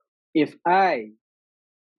 if not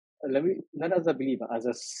as a believer, as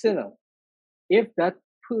a sinner, if that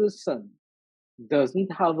person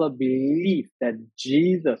doesn't have a belief that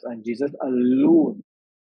Jesus and Jesus alone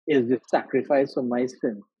is the sacrifice for my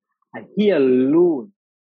sin, and he alone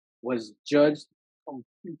was judged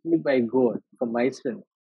completely by God for my sin,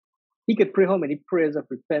 he could pray how many prayers of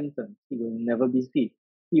repentance, he will never be saved,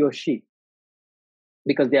 he or she.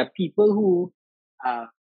 Because there are people who are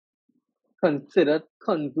considered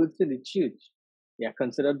converts in the church. They are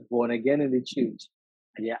considered born again in the church.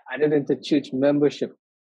 And they are added into church membership.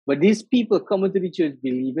 But these people come into the church,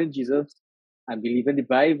 believe in Jesus and believe in the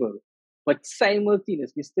Bible, but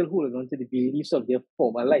simultaneously still holding on to the beliefs of their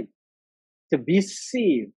former life. To be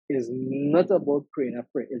saved is not about praying a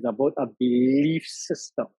prayer. It's about a belief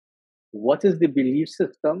system. What is the belief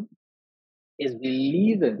system? Is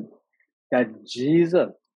believing that Jesus,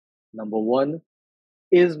 number one,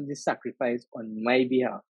 is the sacrifice on my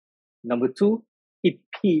behalf. Number two, he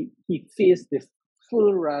faced the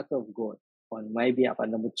full wrath of God on my behalf.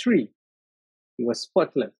 And number three, he was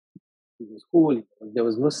spotless. He was holy. There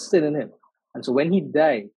was no sin in him. And so when he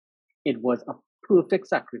died, it was a perfect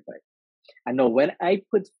sacrifice. And now when I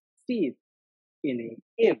put faith in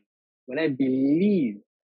him, when I believe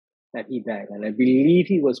that he died, and I believe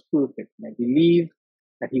he was perfect, and I believe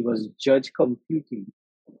that he was judged completely,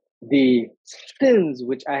 the sins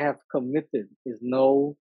which I have committed is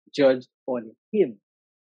now judged on him.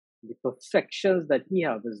 The perfections that he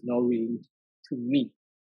has is now released to me.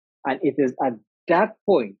 And it is at that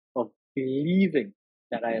point of believing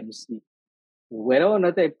that I am saved. Whether or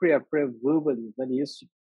not I pray a prayer verbally is an issue.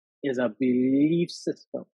 It's a belief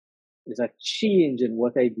system. It's a change in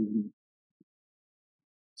what I believe.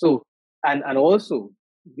 So, and also,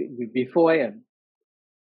 before I am,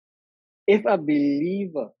 if a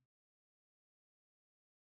believer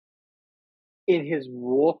in his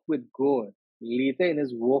walk with God, later in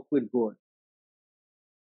his walk with God,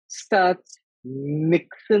 starts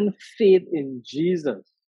mixing faith in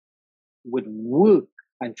Jesus with work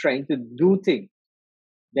and trying to do things,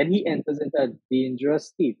 then he enters into a dangerous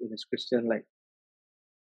state in his Christian life.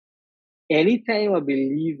 Anytime a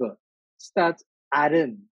believer starts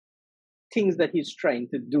adding things that he's trying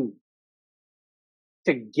to do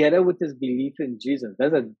together with his belief in Jesus,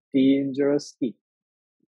 that's a dangerous state.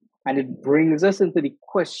 And it brings us into the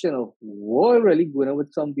question of what really going on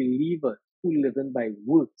with some believers who live in by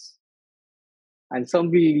works. And some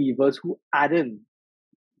believers who add in,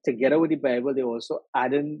 together with the Bible, they also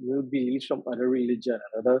add in beliefs from other religion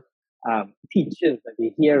and other teachings that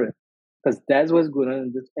they hear it. Because that's what's going on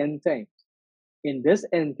in this end times. In this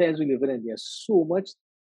end times we live in, there's so much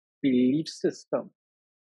belief system.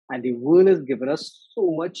 And the world has given us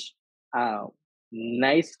so much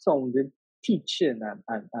nice sounding teaching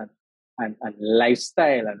and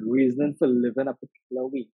lifestyle and reason for living a particular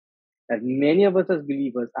way, that many of us as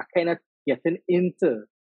believers are kind of getting into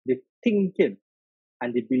the thinking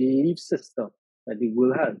and the belief system that the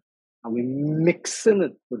world has, and we're mixing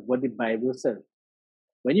it with what the Bible says.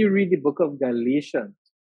 When you read the book of Galatians,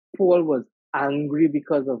 Paul was angry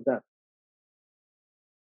because of that.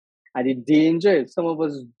 And the danger is some of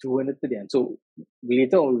us doing it today. And so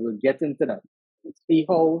later on, we will get into that. We'll see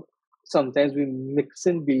how sometimes we mix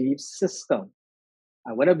in belief system.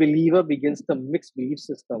 And when a believer begins to mix belief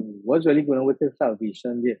system, what's really going on with his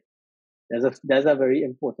salvation there? That's a very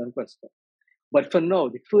important question. But for now,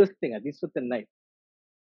 the first thing, at least for tonight,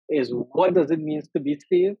 is what does it mean to be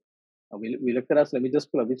saved? And we looked at us. Let me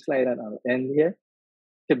just pull up this slide and I'll end here.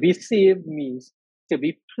 To be saved means to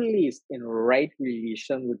be placed in right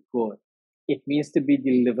relation with God. It means to be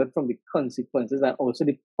delivered from the consequences and also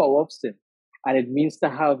the power of sin. And it means to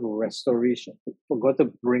have restoration, for God to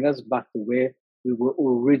bring us back to where we were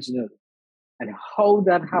originally. And how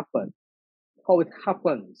that happened, how it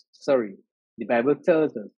happens, the Bible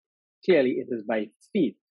tells us clearly it is by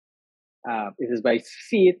faith. It is by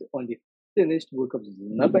faith on the finished work of Jesus,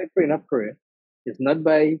 not by praying a prayer. It's not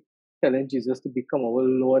by telling Jesus to become our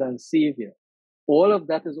Lord and Savior. All of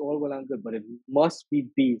that is all well and good, but it must be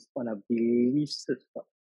based on a belief system.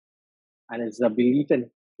 And it's a belief in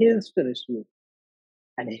His finished work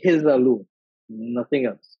and His alone, nothing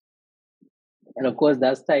else. And of course,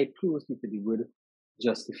 that's tied closely to the word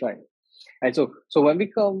justified. And so when we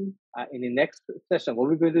come in the next session, what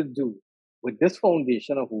we're going to do with this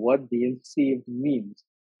foundation of what being saved means,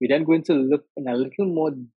 we're then going to look in a little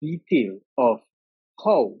more detail of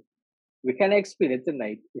how we can explain it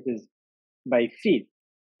tonight. It is by faith,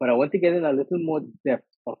 but I want to get in a little more depth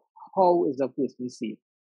of how is a person saved,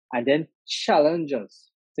 and then challenge us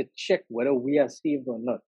to check whether we are saved or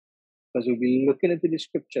not, because we'll be looking into the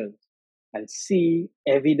scriptures and see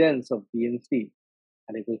evidence of being saved,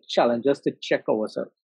 and it will challenge us to check ourselves.